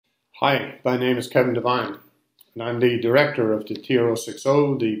Hi, my name is Kevin Devine, and I'm the director of the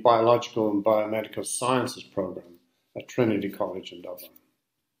TRO60, the Biological and Biomedical Sciences program at Trinity College in Dublin.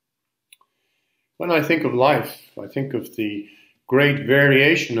 When I think of life, I think of the great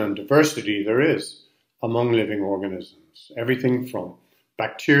variation and diversity there is among living organisms. Everything from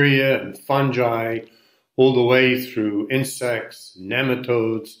bacteria and fungi, all the way through insects,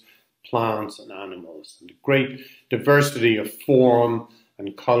 nematodes, plants and animals, and the great diversity of form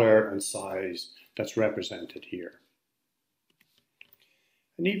and color and size that's represented here.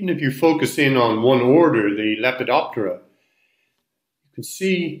 And even if you focus in on one order, the Lepidoptera, you can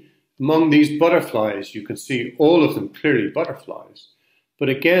see among these butterflies, you can see all of them clearly butterflies, but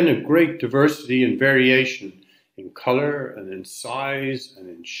again a great diversity and variation in color and in size and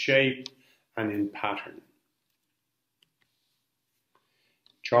in shape and in pattern.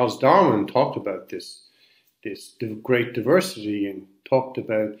 Charles Darwin talked about this great diversity and talked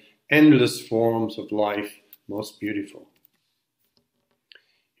about endless forms of life most beautiful.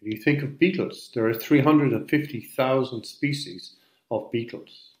 If you think of beetles, there are 350,000 species of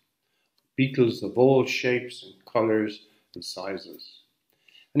beetles. Beetles of all shapes and colors and sizes.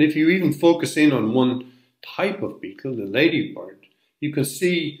 And if you even focus in on one type of beetle, the ladybird, you can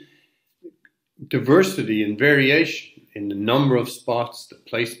see diversity and variation in the number of spots, the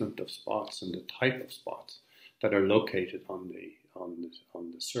placement of spots, and the type of spots that are located on the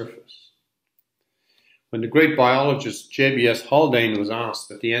surface. When the great biologist J.B.S. Haldane was asked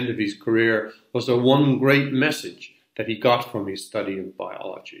at the end of his career, was there one great message that he got from his study of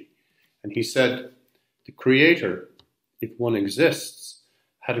biology? And he said, the Creator, if one exists,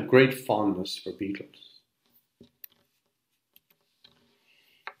 had a great fondness for beetles.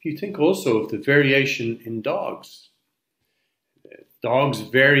 If you think also of the variation in dogs, dogs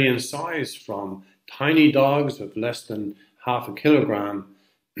vary in size from tiny dogs of less than half a kilogram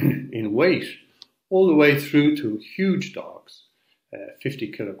in weight, all the way through to huge dogs,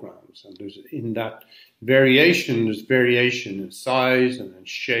 50 kilograms. And in that variation, there's variation in size and in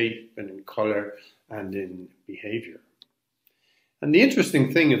shape and in color and in behavior. And the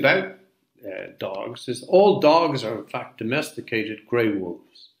interesting thing about dogs is all dogs are in fact domesticated grey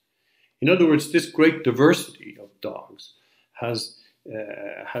wolves. In other words, this great diversity of dogs has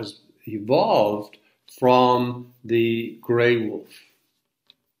evolved from the grey wolf.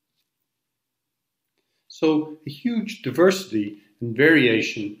 So a huge diversity and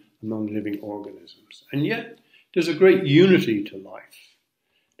variation among living organisms. And yet there's a great unity to life.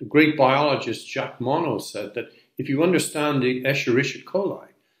 The great biologist Jacques Monod said that if you understand the Escherichia coli,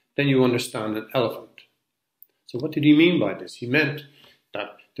 then you understand an elephant. So what did he mean by this? He meant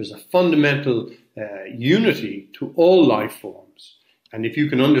that there's a fundamental unity to all life forms. And if you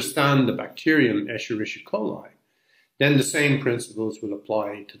can understand the bacterium Escherichia coli, then the same principles will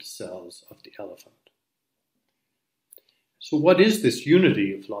apply to the cells of the elephant. So what is this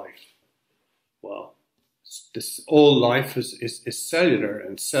unity of life? Well, all life is cellular,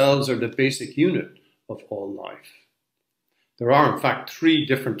 and cells are the basic unit of all life. There are in fact three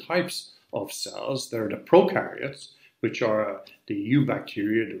different types of cells. There are the prokaryotes, which are the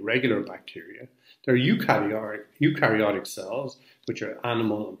eubacteria, the regular bacteria. There are eukaryotic cells, which are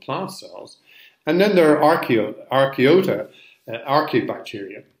animal and plant cells. And then there are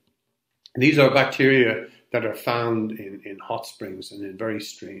archaeobacteria. These are bacteria that are found in hot springs and in very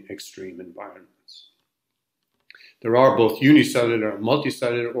extreme environments. There are both unicellular and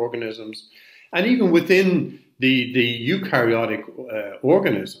multicellular organisms. And even within the eukaryotic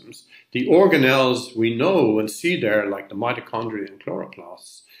organisms, the organelles we know and see there, like the mitochondria and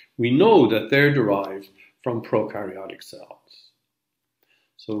chloroplasts, we know that they're derived from prokaryotic cells.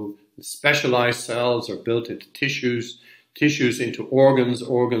 So the specialized cells are built into tissues, tissues into organs,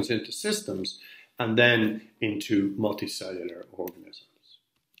 organs into systems, and then into multicellular organisms.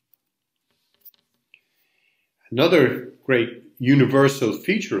 Another great universal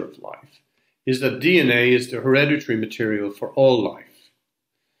feature of life is that DNA is the hereditary material for all life.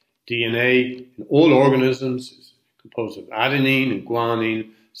 DNA in all organisms is composed of adenine and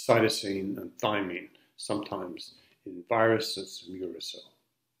guanine, cytosine and thymine, sometimes in viruses and uracil.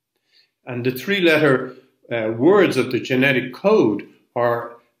 And the three-letter words of the genetic code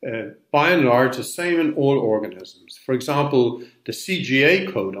are by and large the same in all organisms. For example, the CGA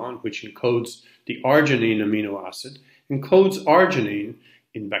codon, which encodes the arginine amino acid, encodes arginine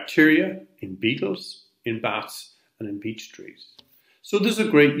in bacteria, in beetles, in bats, and in beech trees. So there's a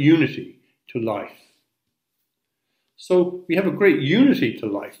great unity to life. So we have a great unity to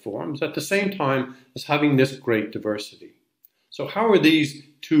life forms at the same time as having this great diversity. So how are these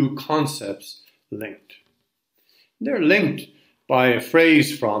two concepts linked? They're linked by a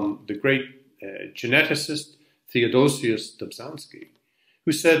phrase from the great geneticist Theodosius Dobzhansky,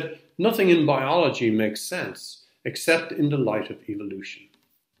 who said, "Nothing in biology makes sense except in the light of evolution."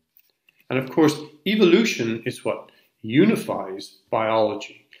 And of course, evolution is what unifies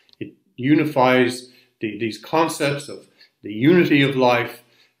biology. It unifies these concepts of the unity of life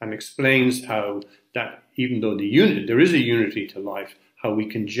and explains how that even though there is a unity to life, how we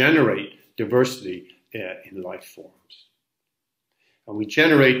can generate diversity in life forms. And we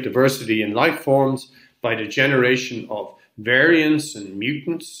generate diversity in life forms by the generation of variants and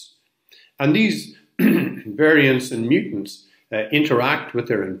mutants. And these variants and mutants interact with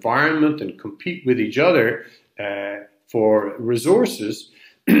their environment and compete with each other for resources.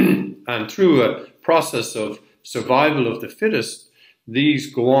 And through a process of survival of the fittest,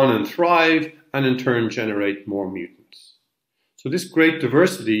 these go on and thrive and in turn generate more mutants. So this great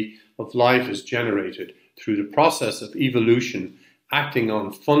diversity of life is generated through the process of evolution acting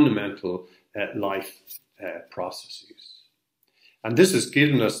on fundamental life processes. And this has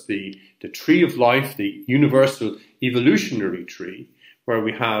given us the tree of life, the universal evolutionary tree, where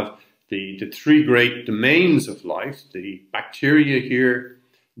we have the three great domains of life, the bacteria here,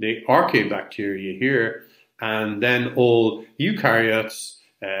 the archaebacteria here, and then all eukaryotes,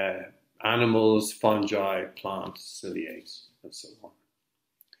 animals, fungi, plants, ciliates, and so on.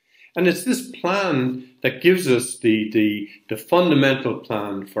 And it's this plan that gives us the fundamental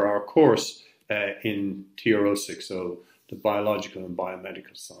plan for our course in TRO 60, the Biological and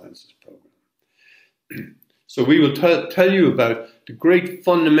Biomedical Sciences program. So we will tell you about the great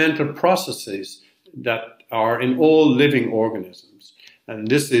fundamental processes that are in all living organisms. And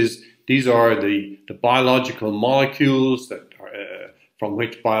these are the biological molecules that are, from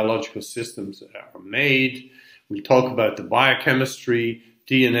which biological systems are made. We'll talk about the biochemistry,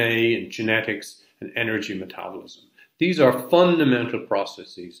 DNA and genetics, and energy metabolism. These are fundamental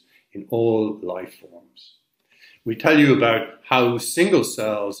processes in all life forms. We tell you about how single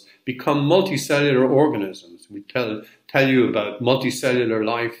cells become multicellular organisms. We tell you about multicellular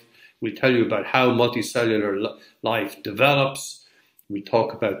life. We tell you about how multicellular life develops. We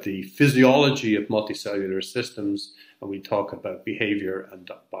talk about the physiology of multicellular systems, and we talk about behavior and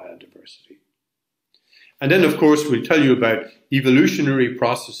biodiversity. And then, of course, we tell you about evolutionary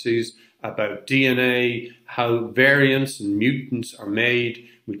processes, about DNA, how variants and mutants are made.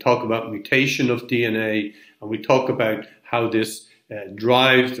 We talk about mutation of DNA, and we talk about how this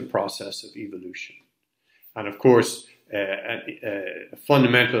drives the process of evolution. And of course, a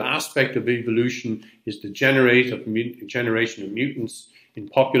fundamental aspect of evolution is the generation of mutants in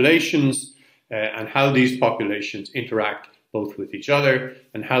populations and how these populations interact both with each other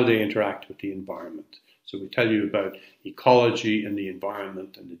and how they interact with the environment. So we tell you about ecology and the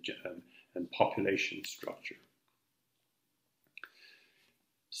environment and population structure.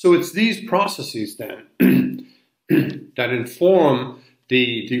 So it's these processes then that inform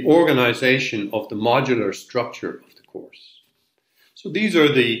the organization of the modular structure of the course. So these are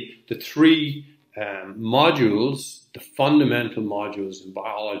the three modules, the fundamental modules in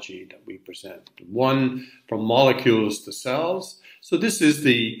biology that we present. One from molecules to cells. So this is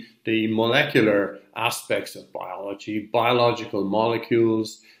the molecular aspects of biology, biological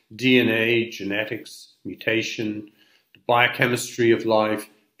molecules, DNA, genetics, mutation, the biochemistry of life,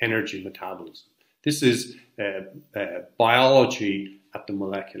 energy metabolism. This is biology at the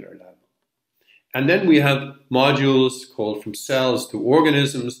molecular level. And then we have modules called From Cells to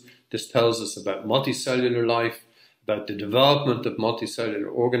Organisms. This tells us about multicellular life, about the development of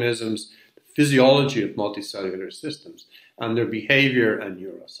multicellular organisms, the physiology of multicellular systems, and their behavior and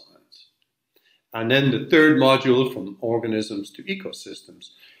neuroscience. And then the third module, From Organisms to Ecosystems,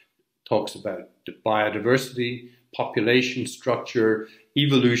 talks about the biodiversity, population structure,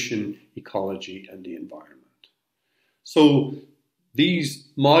 evolution, ecology, and the environment. So these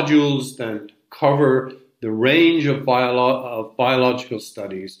modules then cover the range of biological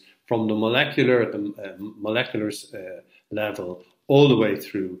studies from the molecular at the molecular level all the way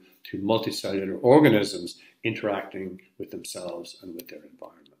through to multicellular organisms interacting with themselves and with their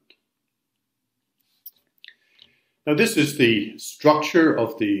environment. Now this is the structure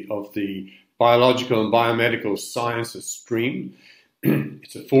of the Biological and Biomedical Sciences stream.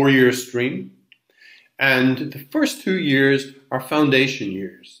 It's a 4-year stream. And the first 2 years are foundation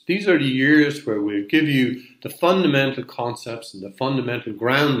years. These are the years where we'll give you the fundamental concepts and the fundamental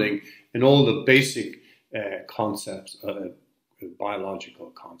grounding in all the basic concepts,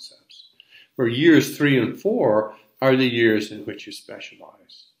 biological concepts. Where years 3 and 4 are the years in which you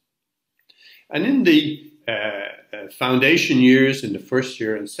specialize. And in the foundation years, in the first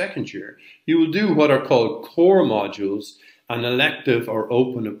year and second year, you will do what are called core modules and elective or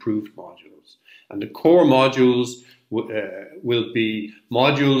open approved modules. And the core modules will be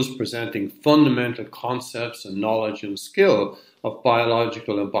modules presenting fundamental concepts and knowledge and skill of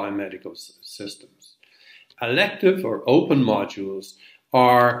biological and biomedical systems. Elective or open modules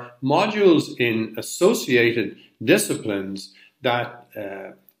are modules in associated disciplines that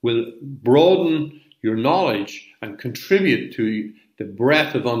will broaden your knowledge and contribute to the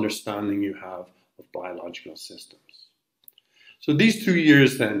breadth of understanding you have of biological systems. So these 2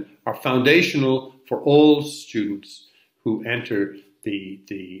 years then are foundational for all students who enter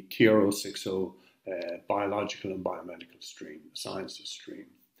the TRO 60 Biological and Biomedical Sciences stream.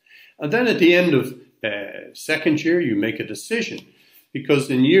 And then at the end of second year, you make a decision,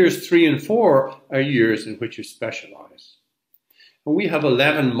 because in years 3 and 4 are years in which you specialize. And we have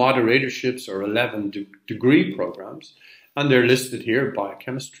 11 moderatorships or 11 degree programs, and they're listed here: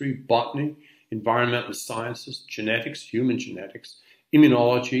 biochemistry, botany, environmental sciences, genetics, human genetics,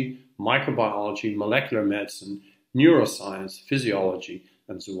 immunology, microbiology, molecular medicine, neuroscience, physiology,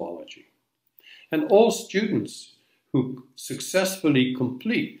 and zoology. And all students who successfully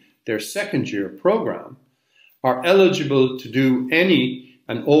complete their second year program are eligible to do any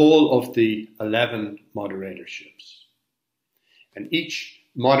and all of the 11 moderatorships. And each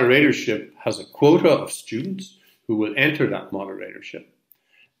moderatorship has a quota of students who will enter that moderatorship.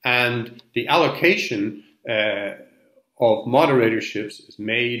 And the allocation of moderatorships is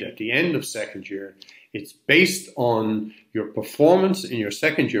made at the end of second year. It's based on your performance in your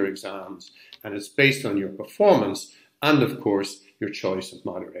second year exams, and it's based on your performance and, of course, your choice of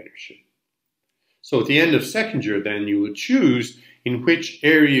moderatorship. So at the end of second year, then, you will choose in which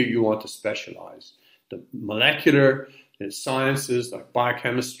area you want to specialize. The molecular sciences like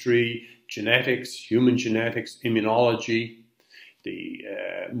biochemistry, genetics, human genetics, immunology, the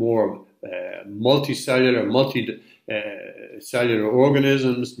more multicellular, multicellular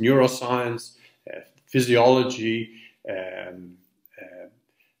organisms, neuroscience, physiology,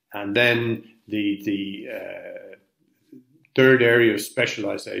 and then the third area of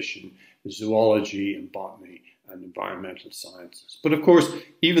specialization, zoology and botany and environmental sciences. But of course,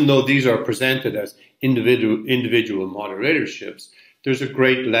 even though these are presented as individual moderatorships, there's a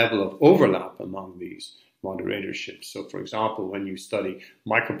great level of overlap among these moderatorships. So for example, when you study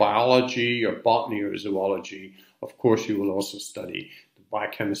microbiology or botany or zoology, of course you will also study the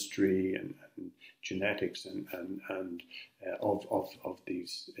biochemistry and genetics and of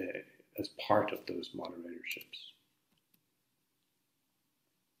these as part of those moderatorships.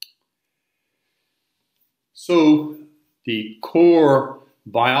 So the core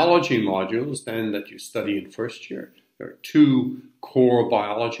biology modules then that you study in first year, there are 2 core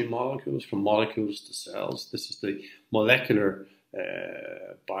biology molecules, from molecules to cells. This is the molecular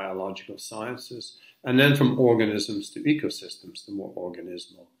biological sciences. And then from organisms to ecosystems, the more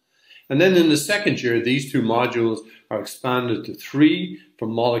organismal. And then in the second year, these 2 modules are expanded to 3,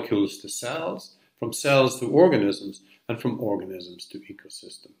 from molecules to cells, from cells to organisms, and from organisms to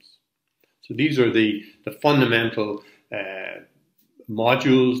ecosystems. So these are the fundamental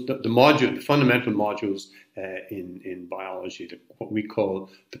modules, the fundamental modules in biology, what we call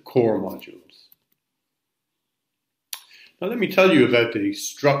the core modules. Now let me tell you about the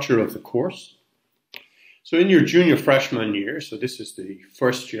structure of the course. So in your junior freshman year, so this is the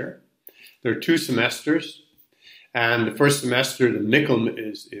first year, there are 2 semesters, and the first semester,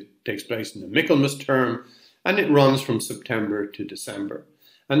 it takes place in the Michaelmas term, and it runs from September to December.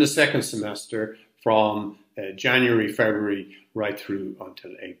 And the second semester from January, February, right through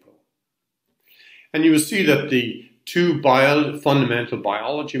until April. And you will see that the 2 fundamental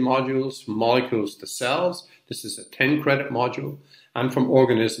biology modules, from molecules to cells, this is a 10-credit module, and from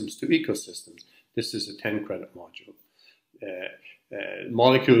organisms to ecosystems, this is a 10-credit module.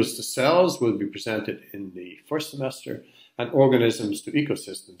 Molecules to cells will be presented in the first semester, and organisms to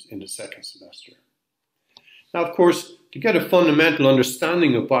ecosystems in the second semester. Now, of course, to get a fundamental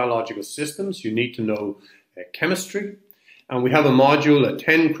understanding of biological systems, you need to know chemistry. And we have a module, a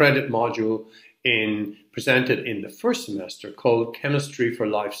 10-credit module, presented in the first semester called Chemistry for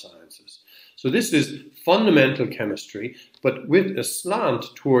Life Sciences. So this is fundamental chemistry, but with a slant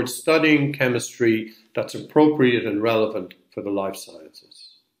towards studying chemistry that's appropriate and relevant for the life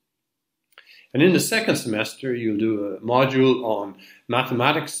sciences. And in the second semester, you'll do a module on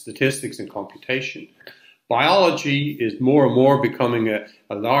mathematics, statistics, and computation. Biology is more and more becoming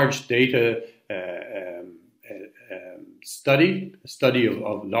a large data study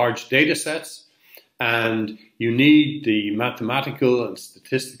of large data sets, and you need the mathematical and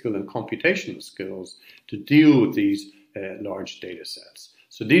statistical and computational skills to deal with these large data sets.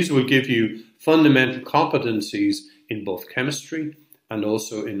 So these will give you fundamental competencies in both chemistry and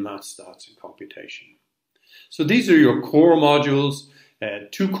also in math, stats, and computation. So these are your core modules,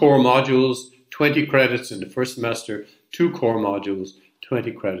 2 core modules, 20 credits in the first semester, 2 core modules,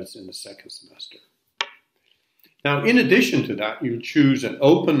 20 credits in the second semester. Now, in addition to that, you choose an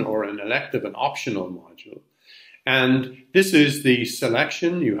open or an elective and optional module. And this is the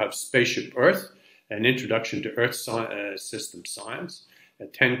selection. You have Spaceship Earth, an Introduction to Earth System Science,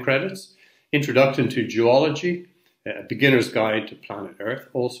 10 credits. Introduction to Geology, a Beginner's Guide to Planet Earth,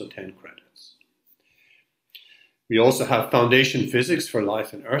 also 10 credits. We also have Foundation Physics for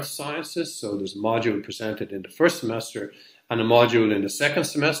Life and Earth Sciences. So there's a module presented in the first semester and a module in the second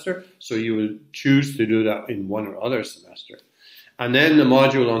semester. So you will choose to do that in one or other semester. And then the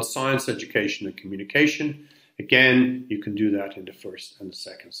module on Science Education and Communication. Again, you can do that in the first and the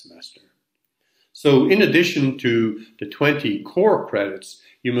second semester. So in addition to the 20 core credits,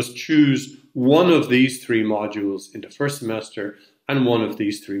 you must choose one of these 3 modules in the first semester and one of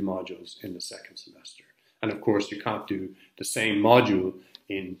these 3 modules in the second semester. And of course, you can't do the same module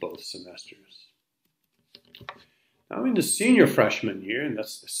in both semesters. Now in the senior freshman year, and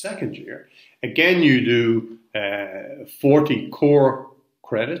that's the second year, again you do 40 core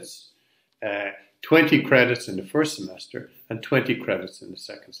credits, 20 credits in the first semester and 20 credits in the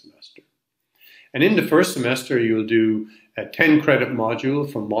second semester. And in the first semester, you'll do a 10 credit module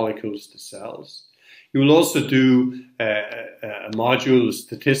from molecules to cells. You will also do a module of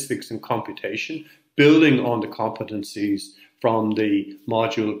statistics and computation, building on the competencies from the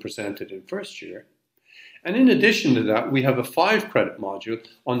module presented in first year. And in addition to that, we have a 5 credit module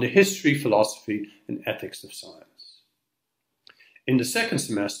on the history, philosophy, and ethics of science. In the second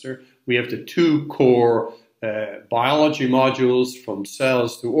semester, we have the 2 core biology modules from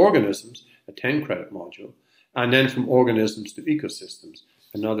cells to organisms, a 10 credit module, and then from organisms to ecosystems,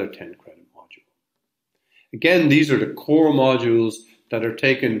 another 10 credit module. Again, these are the core modules that are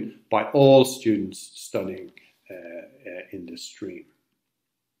taken by all students studying in this stream.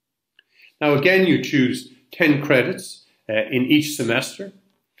 Now again, you choose 10 credits in each semester,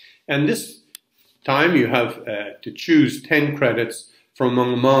 and this time you have to choose 10 credits from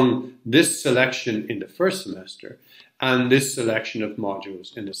among this selection in the first semester and this selection of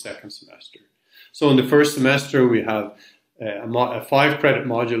modules in the second semester. So in the first semester we have a 5 credit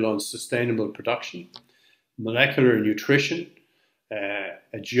module on sustainable production, molecular nutrition,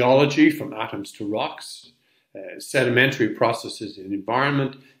 a geology from atoms to rocks, sedimentary processes in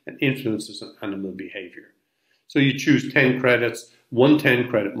environment, and influences on animal behavior. So you choose 10 credits, 1 10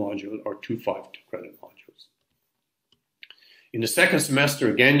 credit module or 2 5 credit modules. In the second semester,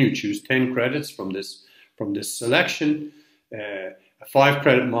 again, you choose 10 credits from this selection, a 5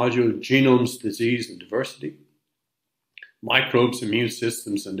 credit module, genomes, disease and diversity, microbes, immune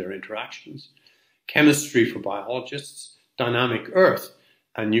systems and their interactions, chemistry for biologists, dynamic earth,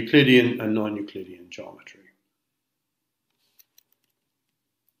 and Euclidean and non-Euclidean geometry.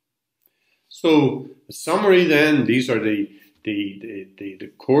 So, a summary then, these are the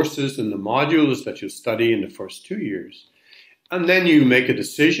courses and the modules that you study in the first 2 years. And then you make a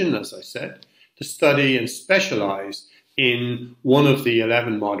decision, as I said, to study and specialize in one of the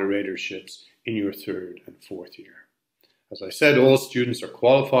 11 moderatorships in your 3rd and 4th year. As I said, all students are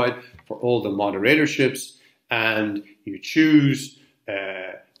qualified for all the moderatorships, and you choose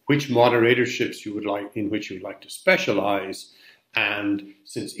which moderatorships you would like, in which you would like to specialize. And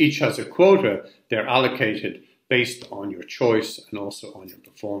since each has a quota, they're allocated based on your choice and also on your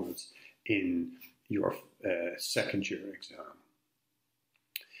performance in your second year exam.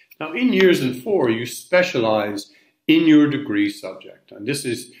 Now, in years 4, you specialize in your degree subject, and this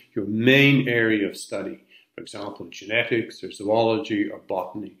is your main area of study. For example, genetics or zoology or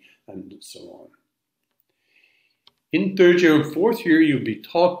botany and so on. In 3rd year and 4th year, you'll be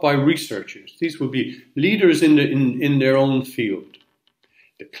taught by researchers. These will be leaders in their own field.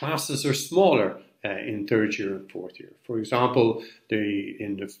 The classes are smaller in 3rd year and 4th year. For example,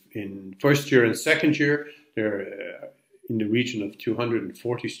 in 1st year and 2nd year, they're in the region of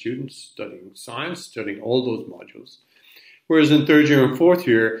 240 students studying science, studying all those modules. Whereas in 3rd year and 4th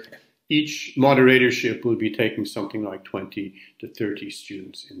year, each moderatorship will be taking something like 20 to 30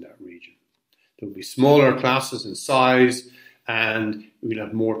 students in that region. There will be smaller classes in size, and we'll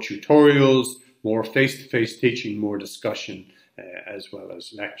have more tutorials, more face-to-face teaching, more discussion, as well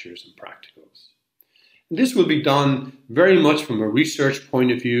as lectures and practicals. And this will be done very much from a research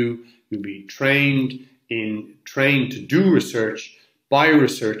point of view. You'll be trained to do research by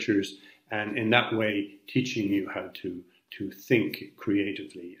researchers, and in that way teaching you how to think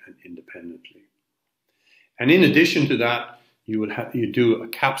creatively and independently. And in addition to that, you do a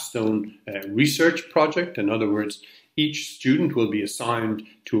capstone research project. In other words, each student will be assigned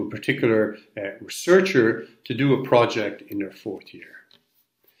to a particular researcher to do a project in their fourth year.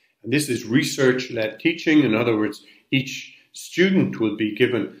 And this is research-led teaching. In other words, each student will be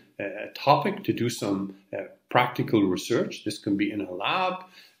given a topic to do some practical research. This can be in a lab,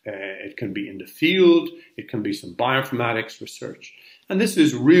 it can be in the field, it can be some bioinformatics research. And this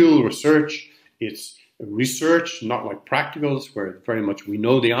is real research. It's research, not like practicals, where very much we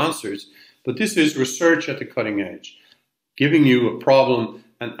know the answers, but this is research at the cutting edge, giving you a problem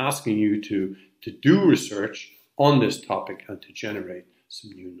and asking you to do research on this topic and to generate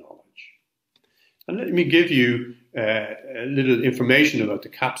some new knowledge. And let me give you a little information about the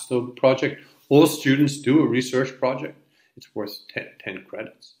capstone project. All students do a research project. It's worth 10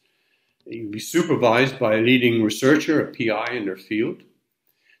 credits. You'll be supervised by a leading researcher, a PI in their field.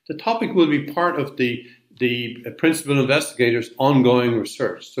 The topic will be part of the principal investigator's ongoing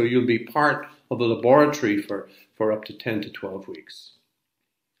research. So you'll be part of a laboratory for up to 10 to 12 weeks.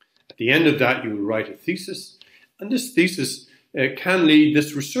 At the end of that, you will write a thesis. And this thesis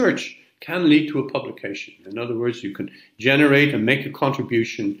this research can lead to a publication. In other words, you can generate and make a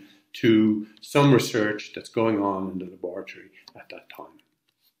contribution to some research that's going on in the laboratory at that time.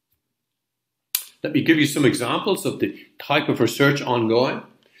 Let me give you some examples of the type of research ongoing.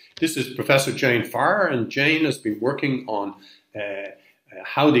 This is Professor Jane Farrer, and Jane has been working on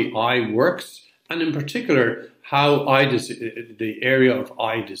how the eye works, and in particular, how the area of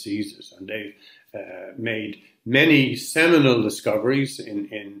eye diseases. And they've made many seminal discoveries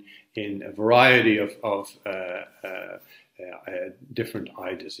in a variety of different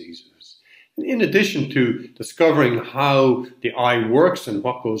eye diseases. In addition to discovering how the eye works and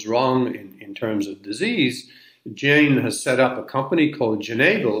what goes wrong in terms of disease, Jane has set up a company called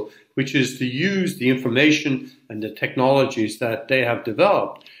Genable, which is to use the information and the technologies that they have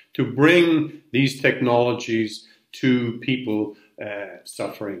developed to bring these technologies to people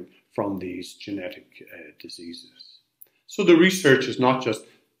suffering from these genetic diseases. So the research is not just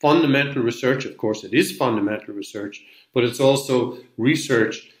fundamental research. Of course, it is fundamental research, but it's also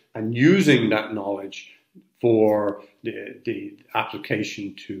research and using that knowledge for the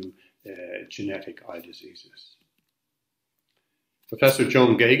application to genetic eye diseases. Professor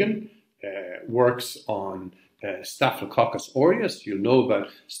Joan Gagan works on Staphylococcus aureus. You'll know about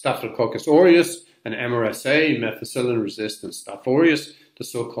Staphylococcus aureus and MRSA, methicillin-resistant Staph aureus, the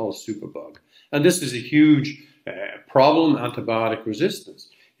so-called superbug. And this is a huge problem. Antibiotic resistance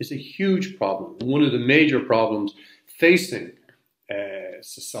is a huge problem. One of the major problems facing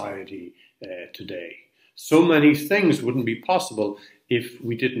society today. So many things wouldn't be possible if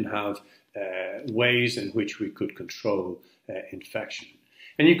we didn't have ways in which we could control infection.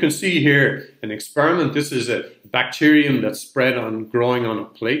 And you can see here an experiment. This is a bacterium that's growing on a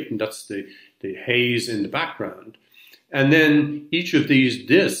plate, and that's the haze in the background. And then each of these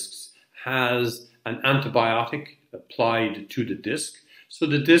discs has an antibiotic applied to the disc. So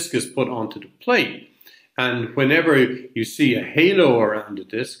the disc is put onto the plate. And whenever you see a halo around the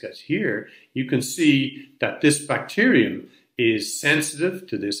disc, as here, you can see that this bacterium is sensitive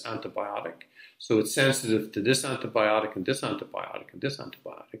to this antibiotic. So it's sensitive to this antibiotic and this antibiotic and this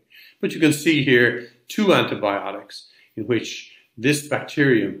antibiotic. But you can see here two antibiotics in which this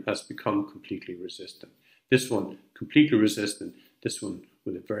bacterium has become completely resistant. This one completely resistant, this one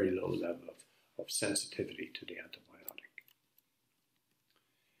with a very low level of sensitivity to the antibiotic.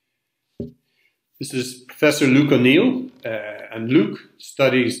 This is Professor Luke O'Neill, and Luke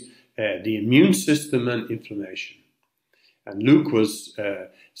studies the immune system and inflammation. And Luke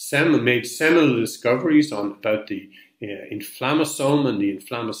made seminal discoveries about the inflammasome and the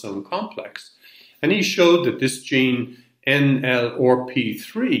inflammasome complex. And he showed that this gene,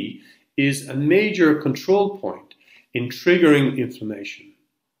 NLRP3, is a major control point in triggering inflammation.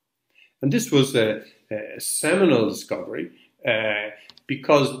 And this was a seminal discovery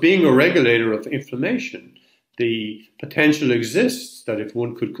because being a regulator of inflammation, the potential exists that if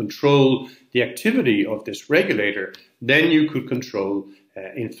one could control the activity of this regulator, then you could control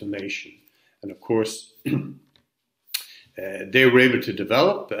inflammation. And of course, they were able to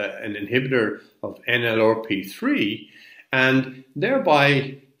develop an inhibitor of NLRP3, and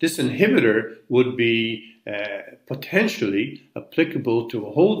thereby this inhibitor would be potentially applicable to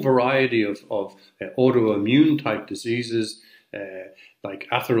a whole variety of autoimmune type diseases like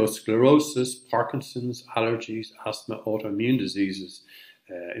atherosclerosis, Parkinson's, allergies, asthma, autoimmune diseases,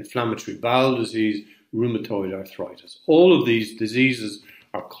 inflammatory bowel disease, rheumatoid arthritis. All of these diseases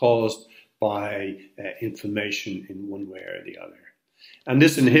are caused by inflammation in one way or the other. And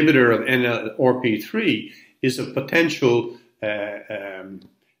this inhibitor of NLRP3 is a potential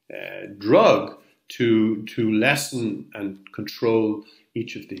drug to lessen and control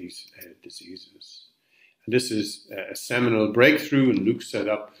each of these diseases. And this is a seminal breakthrough, and Luke set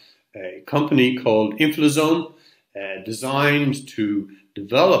up a company called Inflazome, designed to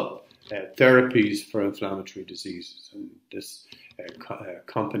develop therapies for inflammatory diseases. And this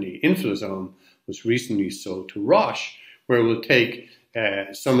company, Inflazome, was recently sold to Roche, where we'll take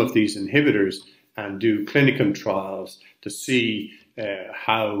some of these inhibitors and do clinical trials to see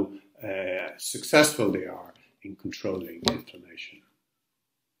how successful they are in controlling inflammation.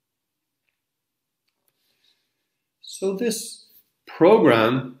 So this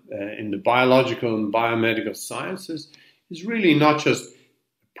program in the Biological and Biomedical Sciences is really not just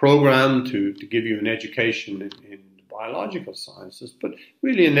a program to give you an education in the biological sciences, but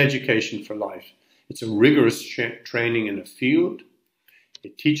really an education for life. It's a rigorous training in a field,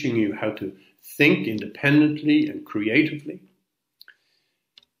 teaching you how to think independently and creatively.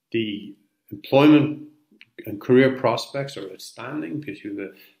 The employment and career prospects are outstanding because you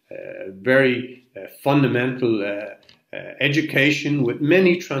have a very fundamental education with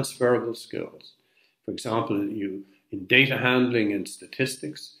many transferable skills. For example, in data handling and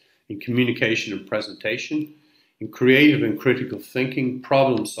statistics, in communication and presentation, in creative and critical thinking,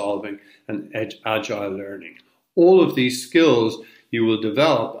 problem solving, and agile learning. All of these skills you will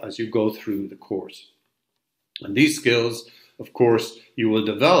develop as you go through the course. And these skills, of course, you will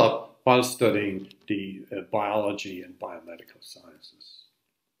develop while studying the biology and biomedical sciences.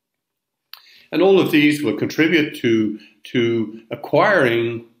 And all of these will contribute to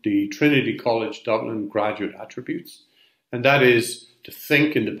acquiring the Trinity College Dublin graduate attributes, and that is to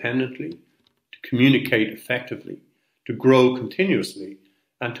think independently, to communicate effectively, to grow continuously,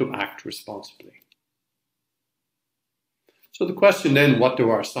 and to act responsibly. So the question then, what do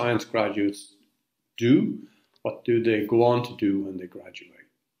our science graduates do? What do they go on to do when they graduate?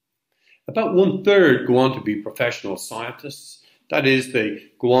 About 1/3 go on to be professional scientists. That is,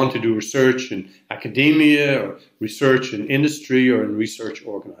 they go on to do research in academia or research in industry or in research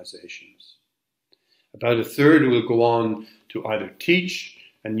organizations. About 1/3 will go on to either teach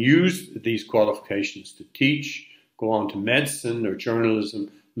and use these qualifications to teach, go on to medicine or journalism,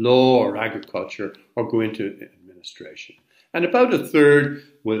 law or agriculture, or go into administration. And about 1/3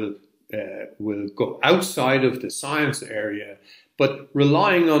 will go outside of the science area, but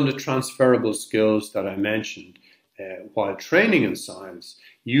relying on the transferable skills that I mentioned while training in science,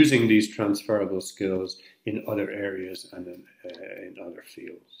 using these transferable skills in other areas and in other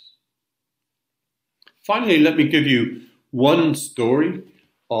fields. Finally, let me give you one story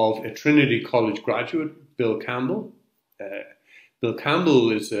of a Trinity College graduate, Bill Campbell. Bill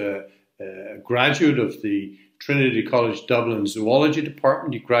Campbell is a graduate of the Trinity College Dublin Zoology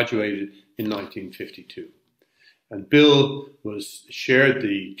Department. He graduated in 1952. And Bill shared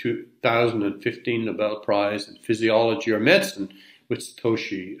the 2015 Nobel Prize in Physiology or Medicine with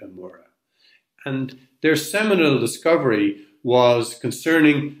Satoshi Amura. And their seminal discovery was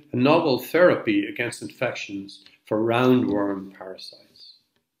concerning a novel therapy against infections for roundworm parasites.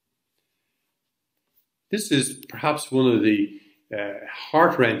 This is perhaps one of the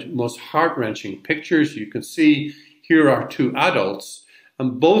most heart-wrenching pictures. You can see here are two adults,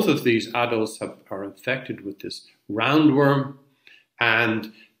 and both of these adults are infected with this roundworm,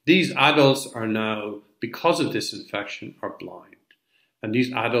 and these adults are now, because of this infection, are blind. And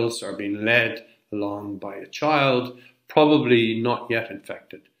these adults are being led along by a child, probably not yet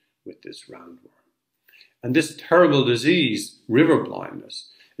infected with this roundworm. And this terrible disease, river blindness,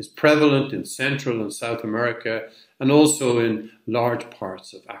 is prevalent in Central and South America and also in large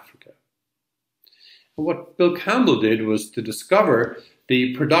parts of Africa. And what Bill Campbell did was to discover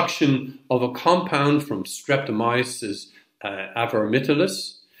the production of a compound from Streptomyces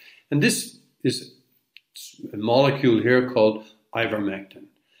avermitilis. And this is a molecule here called ivermectin.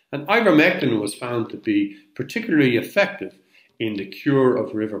 And ivermectin was found to be particularly effective in the cure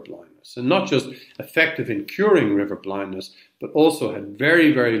of river blindness. And not just effective in curing river blindness, but also had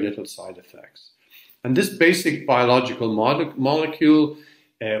very, very little side effects. And this basic biological molecule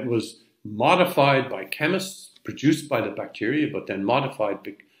was modified by chemists, produced by the bacteria, but then modified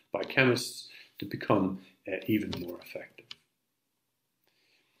by chemists to become even more effective.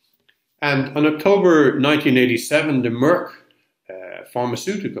 And on October 1987, the Merck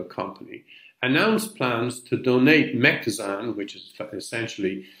pharmaceutical company announced plans to donate Mectizan, which is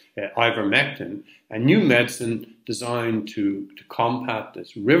essentially ivermectin, a new medicine designed to combat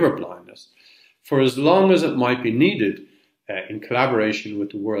this river blindness, for as long as it might be needed in collaboration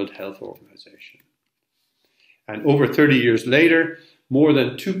with the World Health Organization. And over 30 years later, more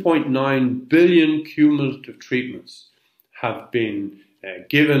than 2.9 billion cumulative treatments have been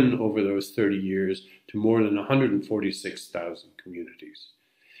given over those 30 years to more than 146,000 communities.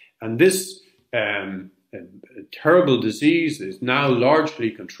 And this terrible disease is now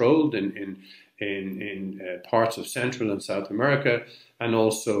largely controlled in parts of Central and South America, and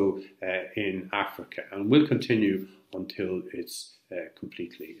also in Africa, and will continue until it's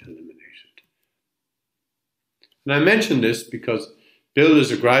completely eliminated. And I mention this because Bill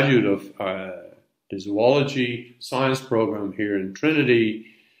is a graduate of the zoology science program here in Trinity,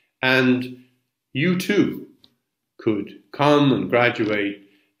 and you too could come and graduate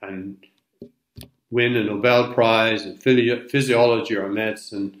and win a Nobel Prize in physiology or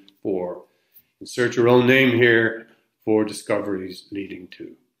medicine, or insert your own name here, for discoveries leading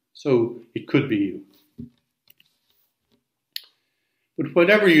to. So it could be you. But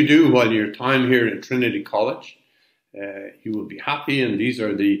whatever you do while your time here at Trinity College, you will be happy. And these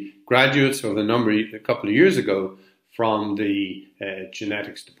are the graduates of a couple of years ago from the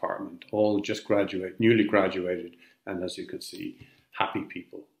genetics department, all just newly graduated, and as you can see, happy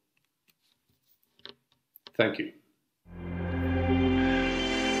people. Thank you.